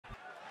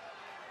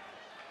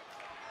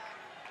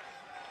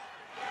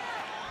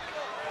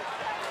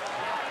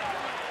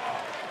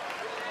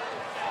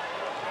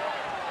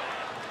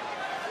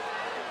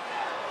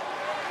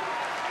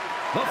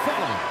The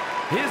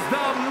following is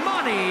the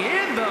Money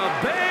in the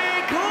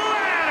Bank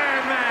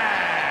ladder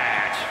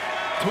match.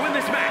 To win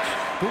this match,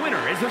 the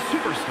winner is a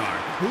superstar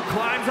who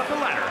climbs up the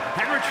ladder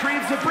and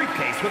retrieves a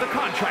briefcase with a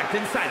contract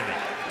inside of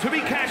it to be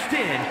cashed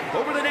in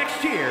over the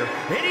next year,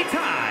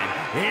 anytime,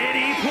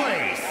 any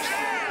place.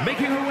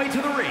 Making her way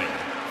to the ring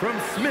from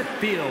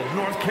Smithfield,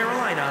 North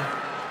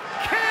Carolina,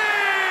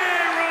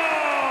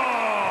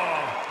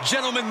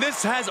 Gentlemen,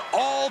 this has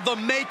all the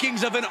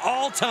makings of an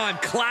all-time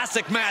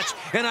classic match,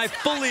 and I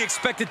fully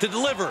expect it to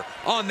deliver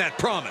on that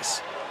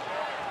promise.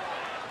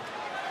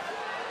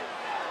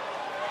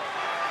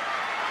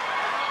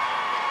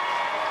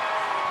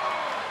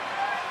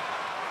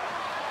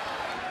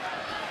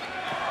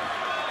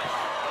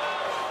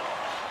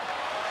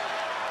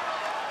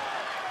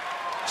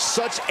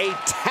 Such a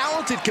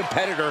talented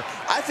competitor.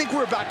 I think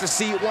we're about to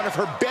see one of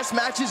her best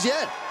matches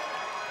yet.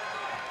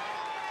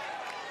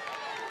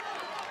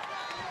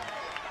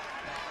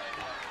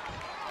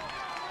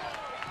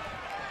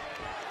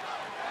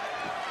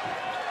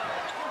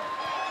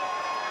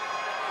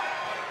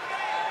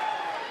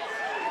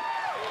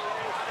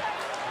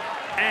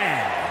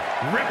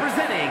 And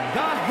representing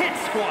the Hit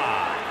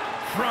Squad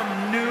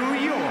from New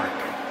York,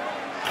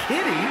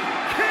 Kitty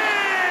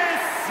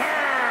Kisser.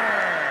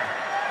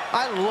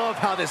 I love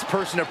how this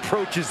person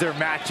approaches their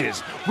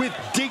matches with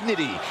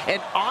dignity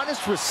and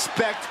honest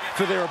respect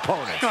for their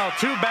opponent. Oh,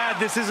 too bad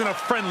this isn't a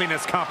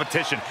friendliness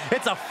competition.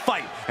 It's a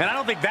fight, and I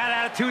don't think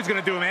that attitude's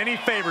gonna do him any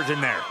favors in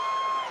there.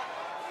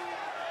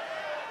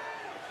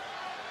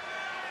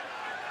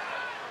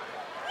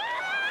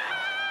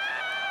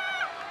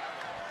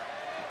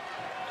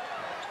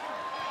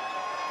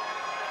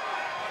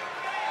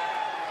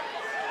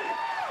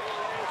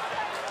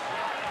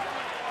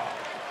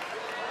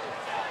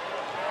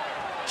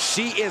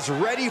 She is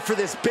ready for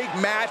this big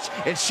match,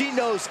 and she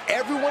knows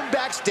everyone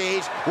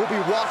backstage will be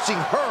watching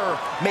her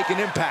make an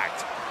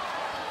impact.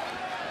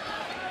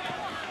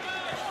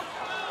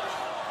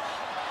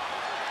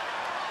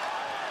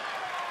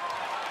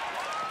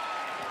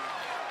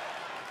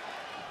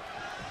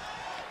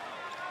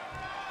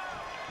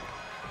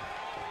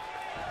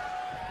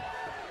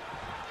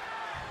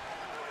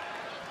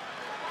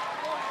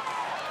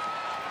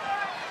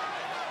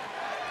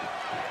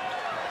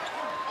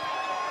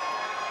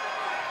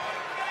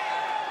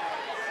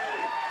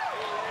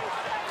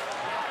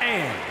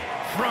 And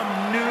from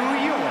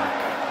New York,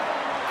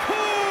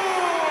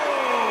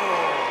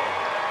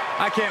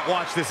 I can't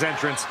watch this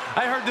entrance.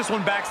 I heard this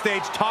one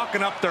backstage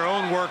talking up their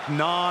own work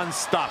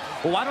non-stop.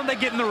 Well, why don't they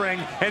get in the ring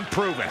and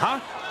prove it,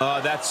 huh?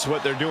 That's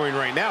what they're doing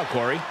right now,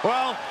 Corey.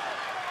 Well,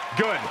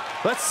 good.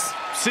 Let's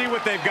see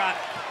what they've got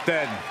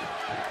then.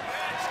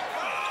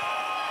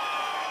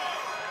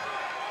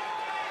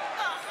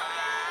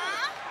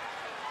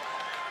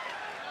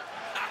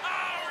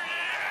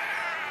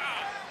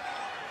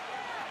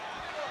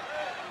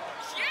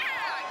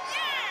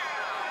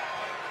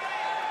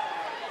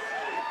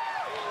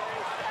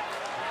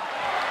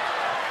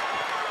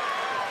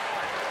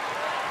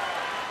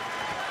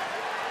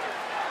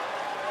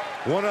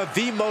 One of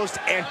the most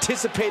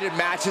anticipated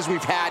matches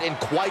we've had in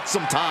quite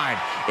some time.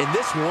 And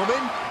this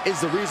woman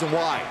is the reason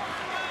why.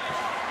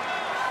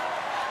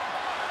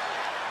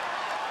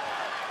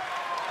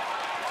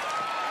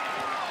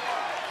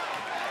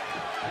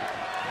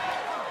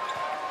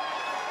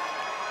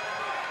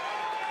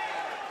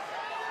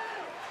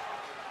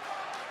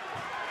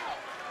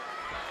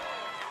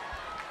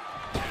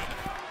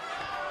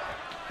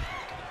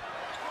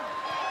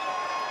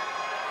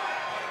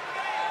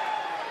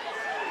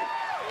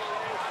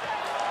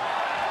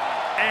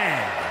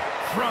 and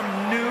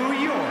from New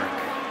York,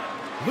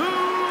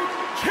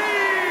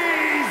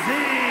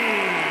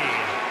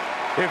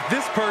 If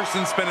this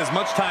person spent as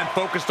much time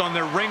focused on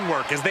their ring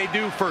work as they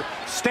do for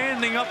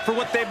standing up for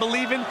what they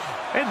believe in,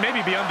 and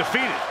maybe be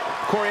undefeated.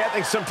 Corey, I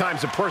think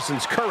sometimes a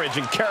person's courage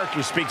and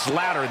character speaks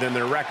louder than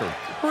their record.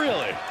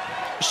 Really?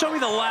 Show me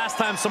the last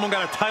time someone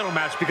got a title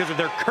match because of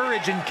their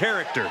courage and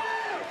character.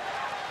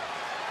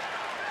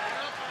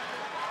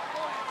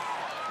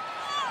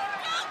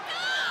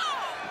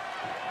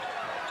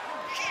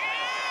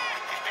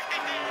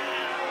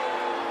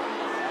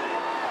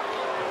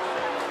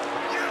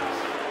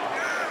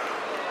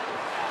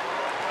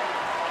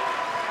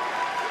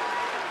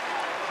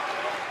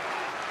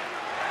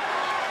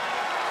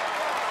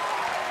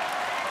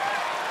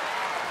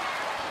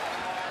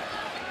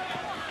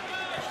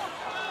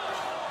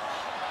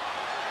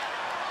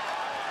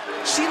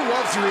 She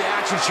loves the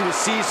reaction she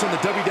receives from the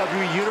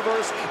WWE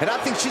Universe, and I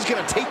think she's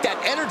going to take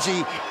that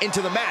energy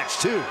into the match,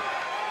 too.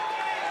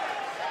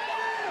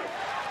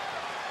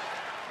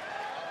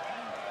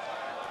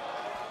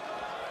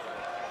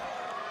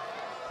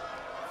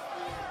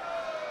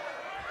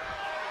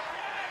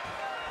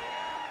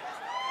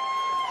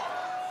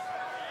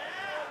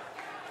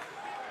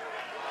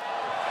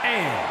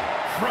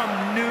 and from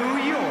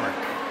New York,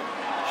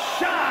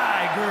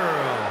 Shy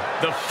Girl.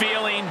 The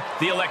feeling,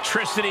 the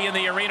electricity in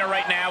the arena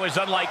right now is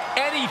unlike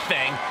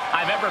anything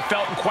I've ever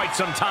felt in quite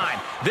some time.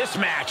 This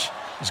match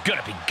is going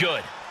to be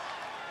good.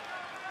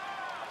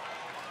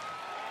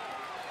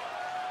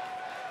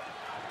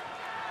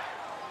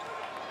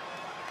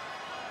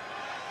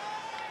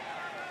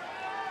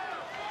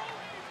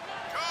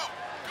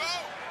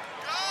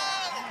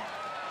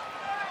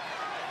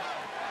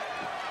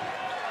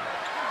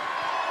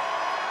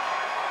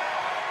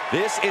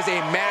 This is a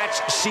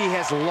match she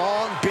has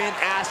long been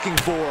asking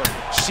for.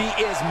 She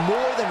is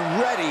more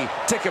than ready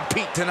to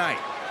compete tonight.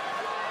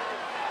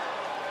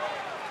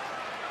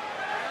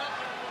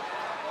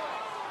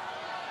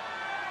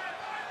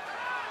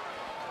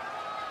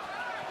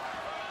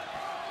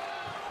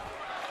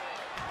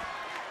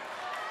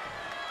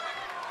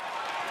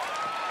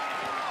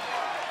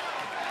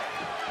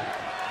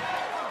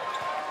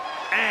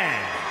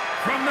 And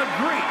from the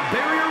Great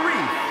Barrier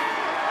Reef,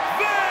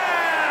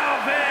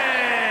 Velvet!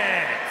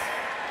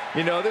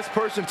 You know, this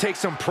person takes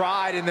some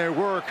pride in their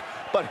work,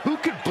 but who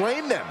could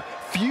blame them?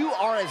 Few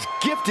are as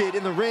gifted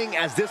in the ring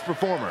as this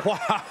performer.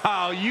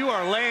 Wow, you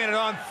are laying it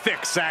on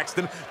thick,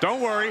 Saxton.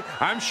 Don't worry,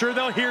 I'm sure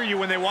they'll hear you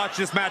when they watch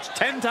this match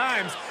 10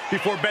 times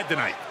before bed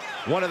tonight.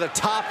 One of the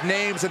top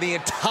names in the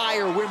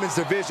entire women's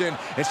division,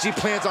 and she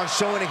plans on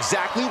showing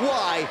exactly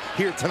why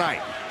here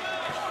tonight.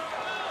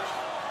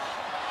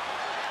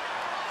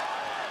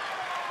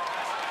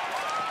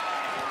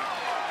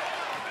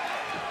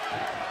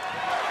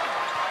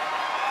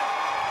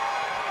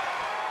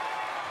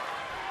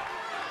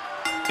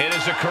 It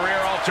is a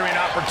career-altering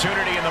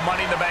opportunity in the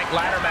Money in the Bank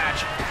ladder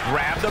match.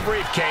 Grab the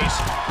briefcase,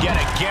 get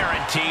a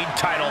guaranteed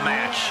title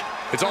match.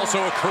 It's also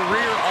a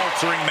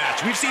career-altering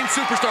match. We've seen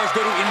superstars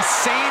go to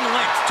insane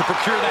lengths to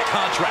procure that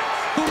contract.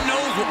 Who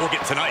knows what we'll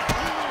get tonight?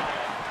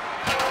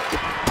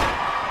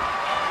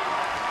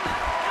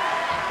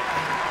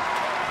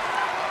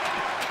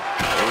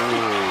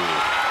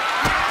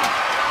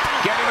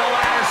 Getting the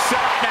ladder set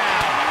up now.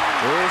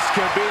 This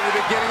could be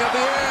the beginning of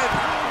the end.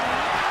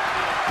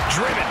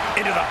 Driven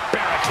into the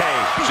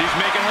barricade. She's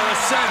making her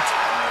ascent.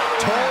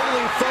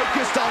 Totally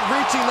focused on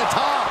reaching the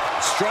top.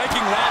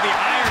 Striking while the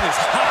iron is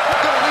hot.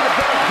 Gonna need a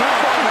better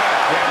grip on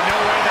that. Yeah, no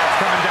way that's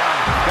coming down.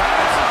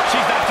 Guys,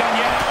 she's not done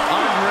yet.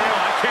 Unreal,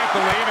 I can't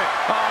believe it.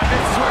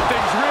 This is where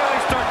things really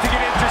start to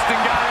get interesting,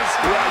 guys.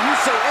 Yeah, you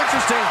say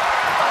interesting,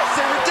 I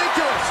say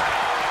ridiculous.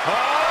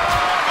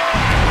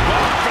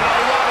 For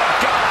the love of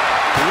God.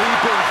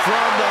 Leaping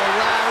from the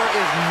ladder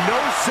is no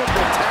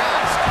simple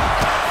task.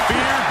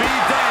 Fear be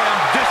damned.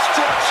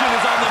 Destruction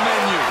is on the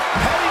menu.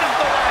 Heading up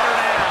the ladder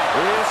now.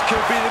 This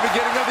could be the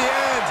beginning of the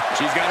end.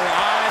 She's got her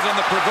eyes on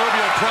the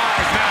proverbial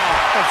prize now.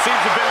 It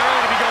seems a bit early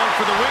to be going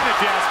for the win,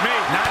 if you ask me.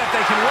 Not if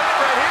they can win it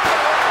right here.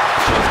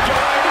 She's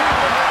going up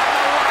the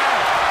ladder.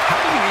 How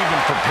do you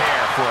even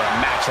prepare for a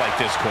match like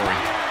this, Corey?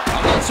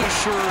 I'm not so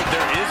sure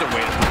there is a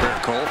way to prepare,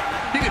 Cole.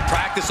 You can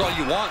practice all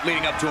you want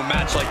leading up to a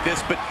match like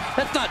this, but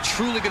that's not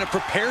truly going to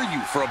prepare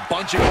you for a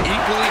bunch of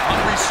equally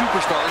hungry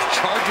superstars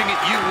charging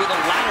at you with a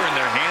ladder in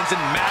their hands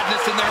and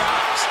madness in their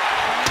eyes.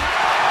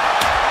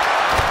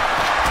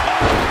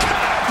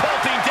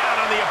 Bolting down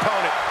on the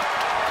opponent.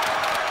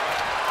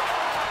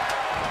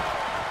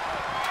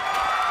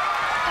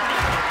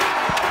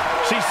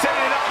 She's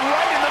setting it up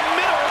right in the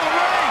middle of the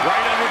ring.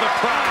 Right under the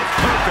prize.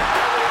 Perfect.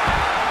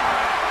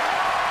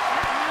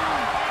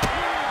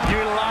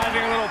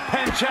 Utilizing a little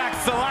penchak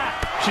salap.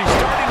 She's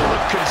starting to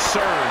look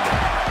concerned.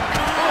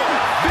 Oh,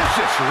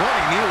 vicious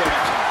running knee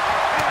lift.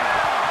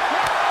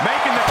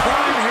 Making the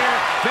climb here.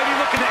 Maybe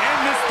looking to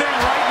end this thing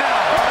right now.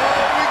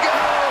 There we go.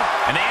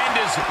 And the end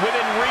is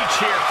within reach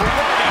here for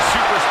one of these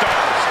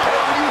superstars.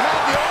 When you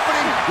have the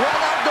opening, why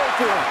not go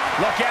for it?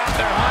 Look out,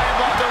 they're high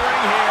above the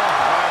ring here.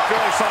 I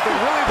feel like something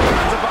really bad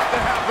is about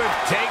to happen.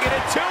 Taking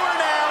it to her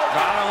now.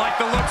 I don't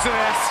like the looks of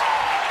this.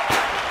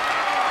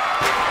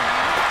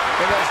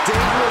 And as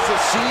dangerous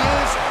as she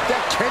is,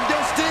 that kendo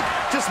stick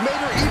just made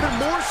her even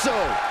more so.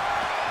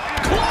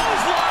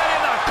 Clothesline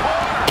in the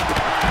corner.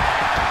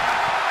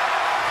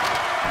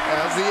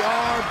 As the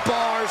arm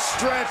bars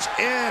stretch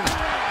in.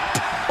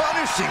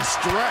 Punishing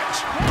stretch.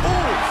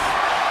 Oof.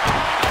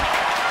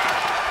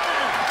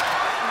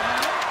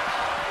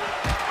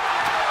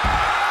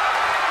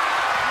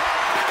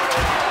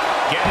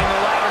 Getting the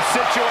ladder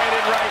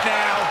situated right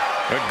now.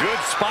 A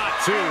good spot,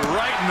 too,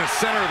 right in the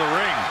center of the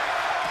ring.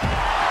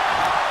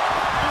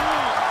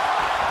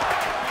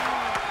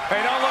 Hey,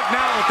 don't look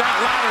now, but that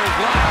ladder is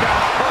lined up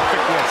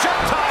perfectly.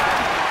 Showtime.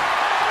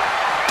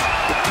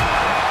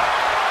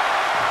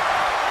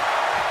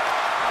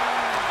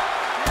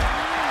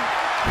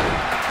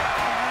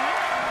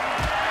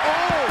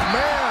 Oh,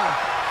 man.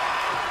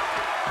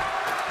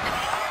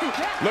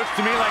 Looks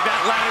to me like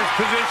that ladder's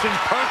positioned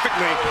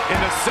perfectly in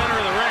the center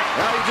of the ring.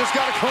 Now you just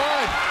got to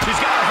climb.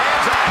 She's got her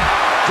hands up.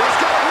 Just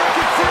got to work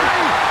it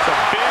free. It's a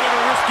bit of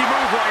a risky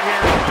move right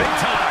here. Big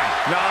time.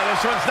 No,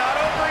 this one's not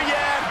over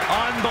yet.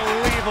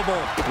 Unbelievable.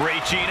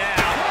 Reaching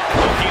out,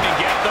 looking to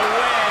get the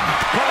win.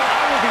 Cole,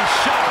 I will be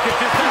shocked if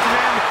this doesn't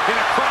end in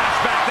a crash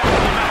back down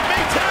to the mat.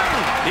 Me too.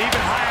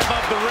 Even high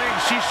above the ring,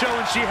 she's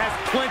showing she has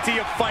plenty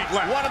of fight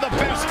left. One of the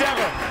best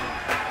ever.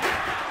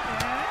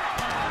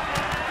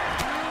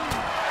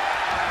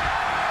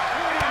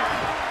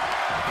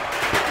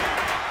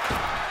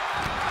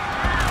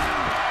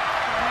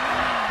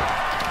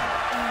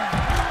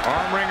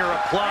 Arm wringer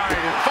applied.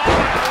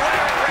 And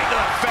Right to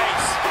the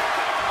face.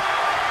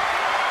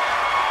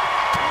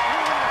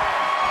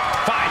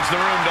 Finds the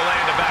room to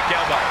land a back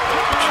elbow.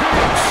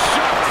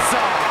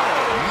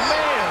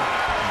 Man.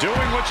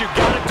 Doing what you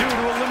gotta do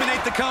to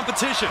eliminate the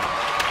competition.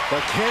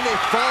 But can they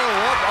follow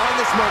up on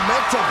this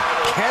momentum?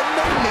 Can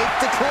they make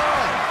the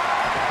climb?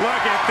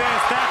 Look at this.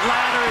 That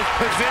ladder is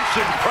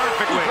positioned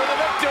perfectly. For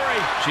the victory.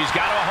 She's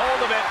got a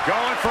hold of it.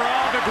 Going for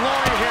all the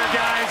glory here,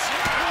 guys.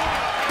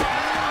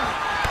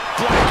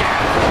 Look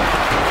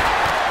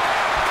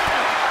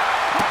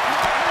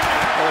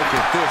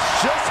at this.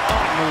 Just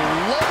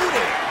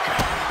unloading.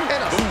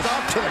 And a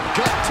stop to the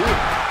gut, too.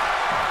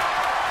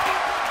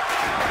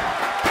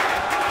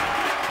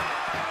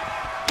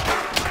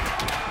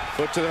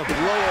 Foot to the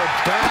lower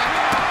back.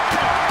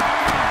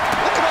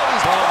 Look at all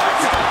these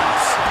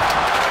bodies.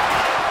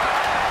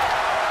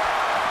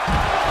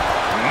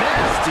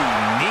 Nasty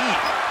knee.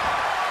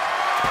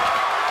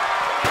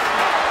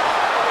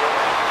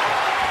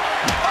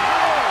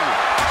 Oh!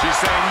 She's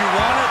saying, you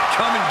want it?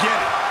 Come and get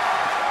it.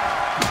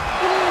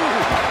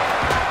 Ooh.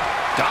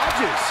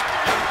 Dodges.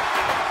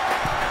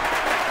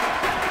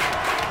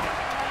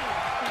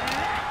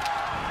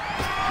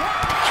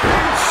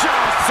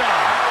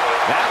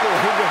 That will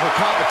hinder her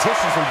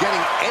competition from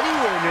getting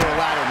anywhere near a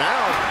ladder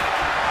now.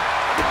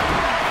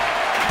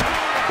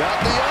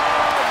 Got the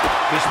arm.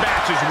 This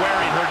match is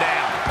wearing her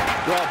down.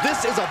 Well,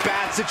 this is a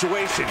bad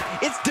situation.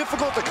 It's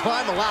difficult to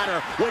climb a ladder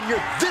when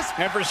you're this...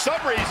 And for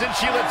some reason,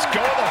 she lets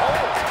go of the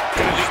hold.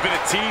 Could have just been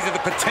a tease of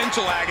the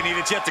potential agony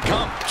that's yet to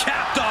come.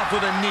 Capped off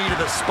with a knee to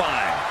the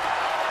spine.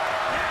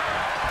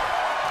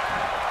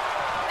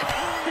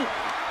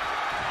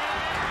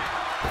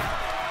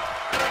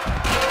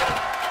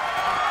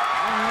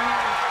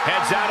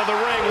 Heads out of the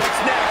ring.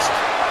 What's next?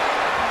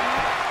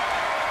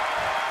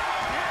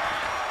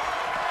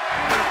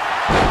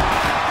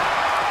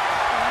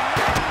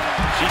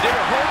 She did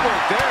her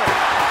homework there.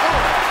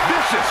 Oh,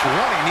 vicious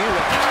running knee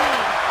lift.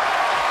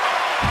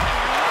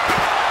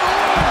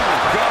 Oh,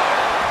 God.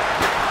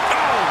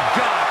 Oh,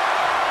 God.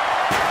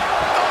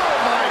 Oh,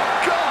 my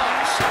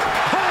gosh.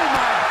 Oh,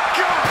 my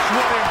gosh.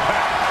 What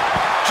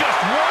impact. Just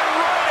one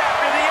right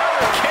after the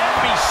other. Can't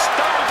be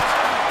stopped.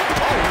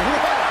 Oh,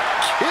 what a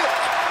kick.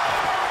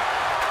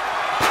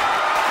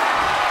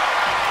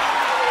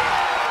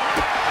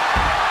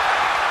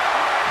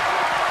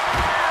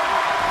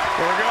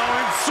 We're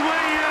going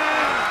swinging.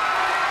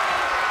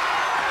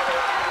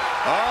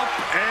 Up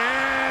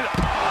and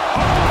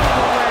all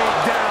the way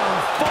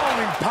down.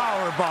 Falling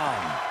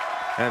powerbomb.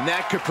 And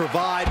that could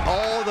provide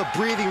all the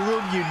breathing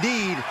room you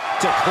need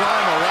to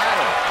climb a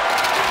ladder.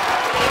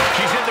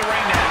 She's in the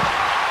ring now.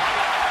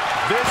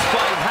 This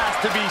fight has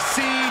to be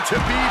seen to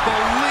be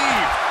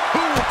believed.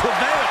 Who will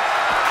prevail?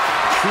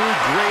 True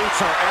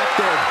greats are at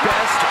their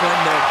best when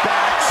their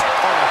backs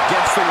are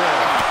against the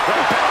wall.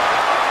 Right back.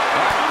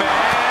 Up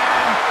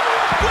and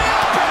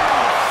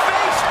wheelbarrow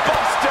face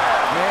buster.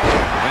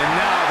 And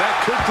now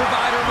that could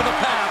provide her with a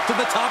path to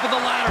the top of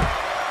the ladder.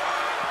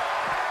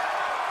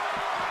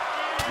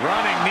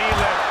 Running knee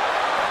lift.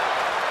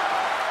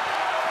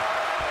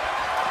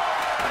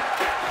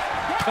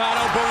 I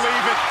don't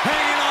believe it.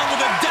 Hanging on with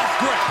a death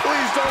grip.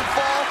 Please don't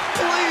fall.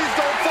 Please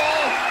don't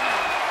fall.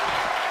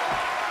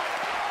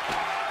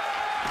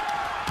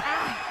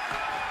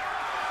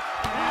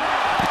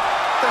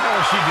 What the hell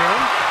is she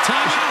doing?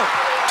 Time out.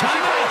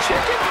 Time out.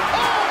 Chicken?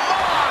 Oh,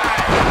 my!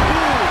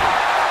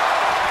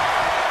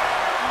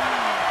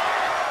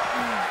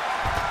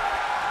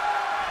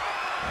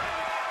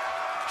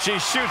 She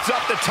shoots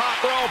up the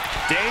top rope.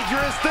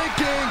 Dangerous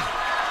thinking.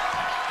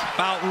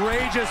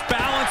 Outrageous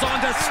balance on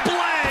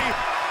display.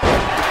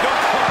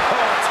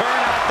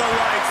 Turn out the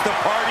lights. The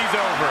party's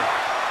over.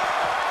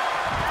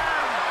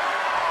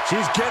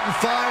 She's getting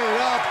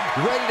fired up,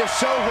 ready to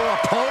show her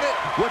opponent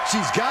what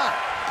she's got.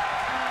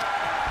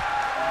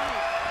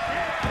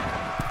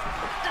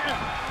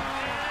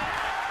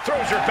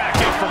 Throws her back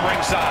in from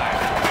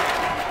ringside.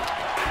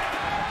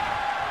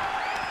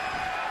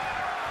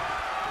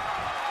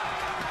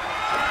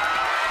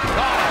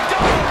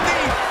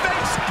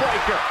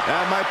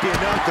 That might be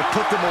enough to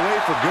put them away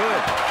for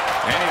good.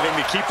 Anything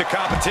to keep the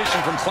competition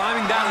from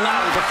climbing that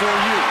ladder before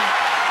you.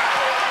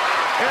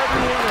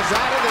 Everyone is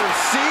out of their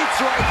seats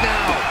right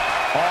now.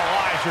 All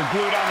eyes are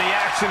glued on the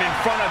action in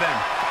front of them.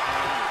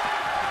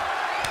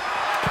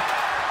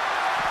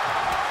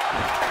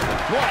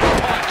 What a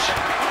punch.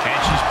 And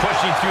she's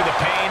pushing through the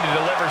pain to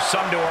deliver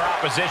some to her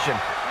opposition.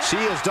 She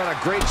has done a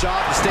great job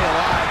to stay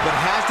alive, but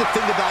has to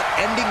think about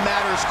ending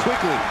matters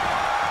quickly.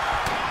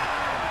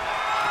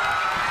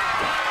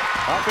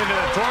 Up into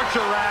the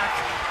torture rack.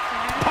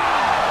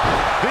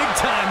 Big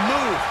time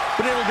move,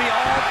 but it'll be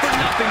all for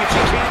nothing if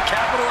she can't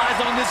capitalize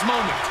on this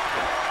moment.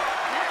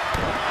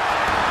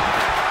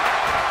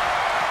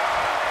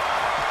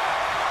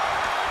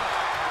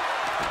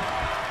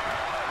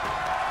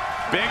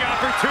 Big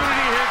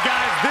opportunity here,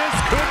 guys. This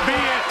could be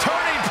it.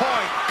 Turning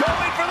point.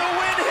 Going for the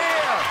win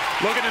here.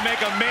 Looking to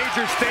make a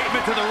major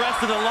statement to the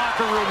rest of the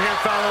locker room here,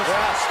 fellas.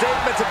 Yeah,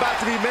 statement's about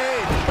to be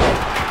made.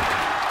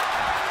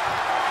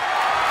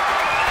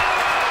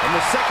 From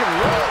the second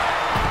row.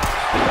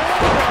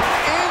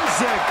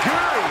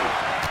 Enziguri.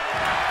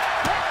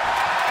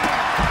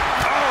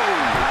 Oh.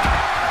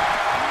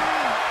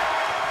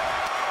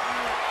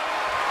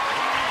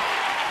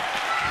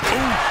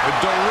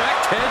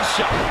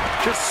 shot.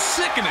 Just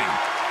sickening.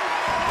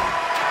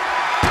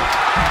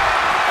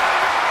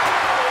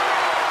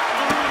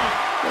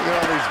 Look at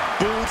all these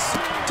boots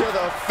to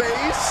the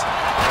face.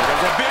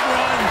 There's a big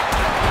run.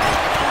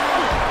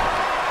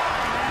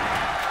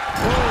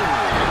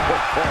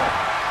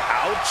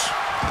 Ouch.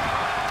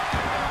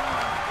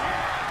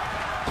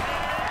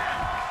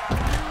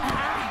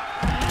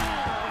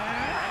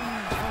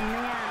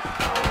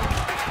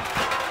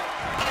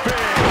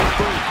 Big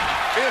boot.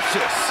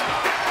 Vicious.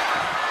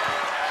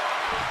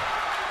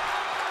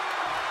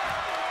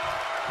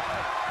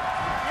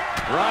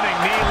 Running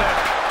knee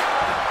lift.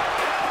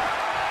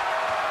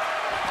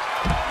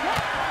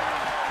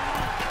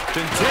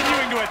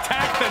 Continuing to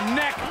attack the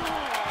neck.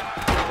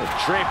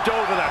 Draped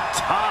over the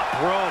top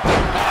rope.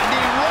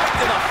 Knee right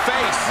to the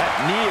face. That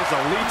knee is a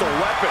lethal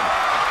weapon.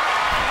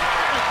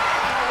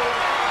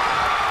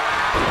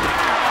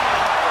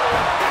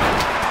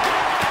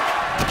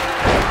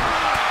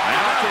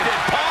 Mounted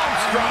palm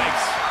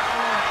strikes.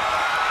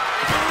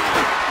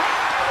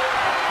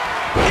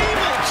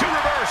 Evil to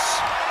reverse.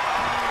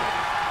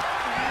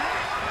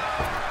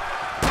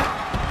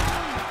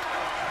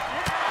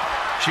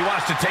 She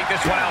wants to take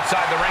this one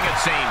outside the ring, it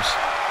seems.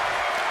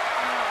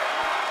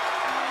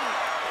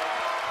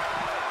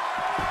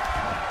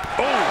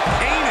 Oh,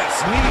 heinous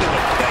knee to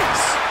the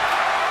face.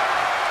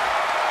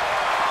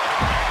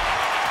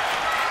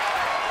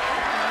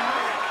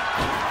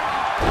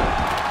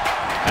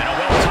 And a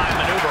well-timed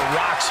maneuver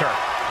rocks her.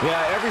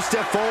 Yeah, every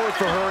step forward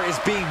for her is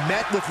being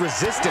met with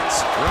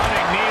resistance.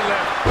 Running knee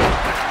lift.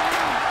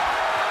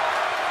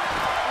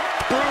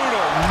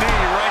 Brutal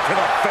knee right to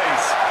the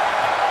face.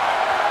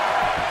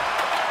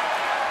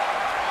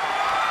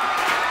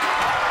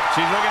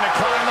 She's looking to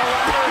climb the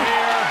ladder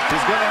here.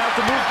 She's going to have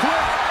to move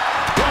quick.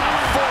 What a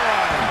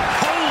forearm.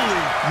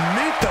 Holy,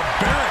 meet the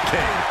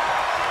barricade.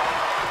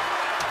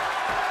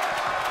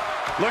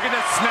 Looking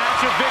to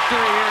snatch a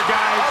victory here,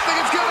 guys. I think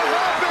it's going to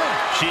happen.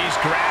 She's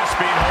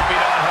grasping, hoping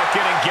to unhook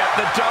it and get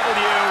the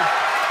W.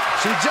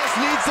 She just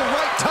needs the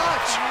right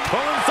touch.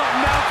 Pulling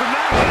something out from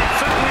that one. It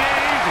certainly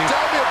ain't easy.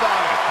 Tell me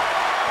about it.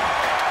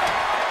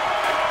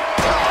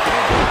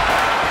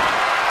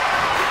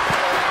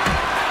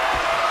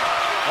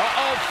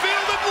 Uh-oh,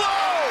 feel the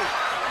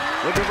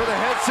blow. Looking for the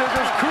head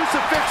scissors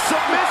crucifix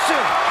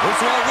submission. This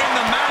will win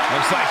the match.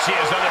 Looks like she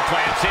has other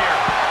plans here.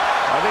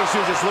 I think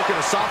she was just looking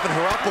to soften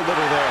her up a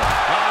little there.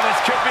 Oh, this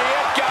could be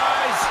it,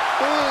 guys.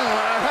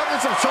 I'm having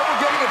some trouble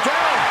getting it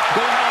down. Go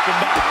help him,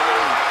 Bob.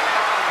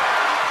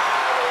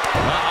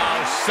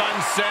 Uh-oh,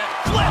 sunset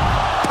flip.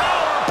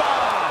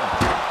 Powerbomb.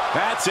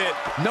 That's it.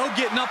 No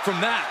getting up from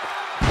that.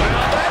 Well,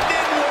 that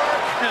didn't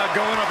work. Now,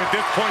 going up at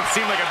this point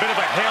seemed like a bit of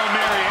a Hail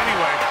Mary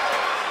anyway.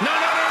 No.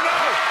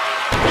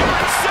 You're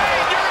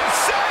insane. You're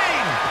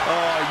insane.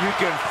 Oh, you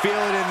can feel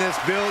it in this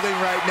building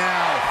right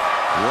now.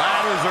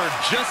 Ladders are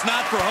just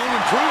not for home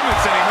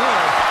improvements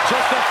anymore.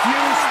 Just a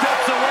few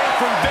steps away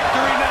from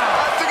victory now.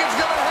 I think it's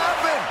going to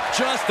happen.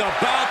 Just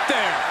about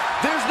there.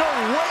 There's no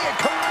way it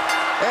could.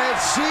 And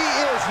she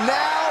is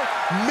now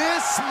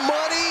Miss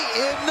Money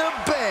in the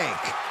Bank.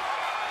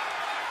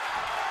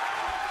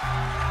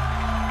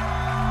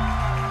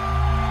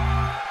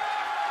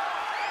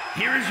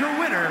 Here is your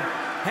winner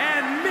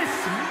and Miss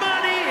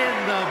Money in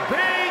the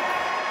Bank,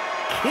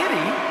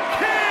 Kitty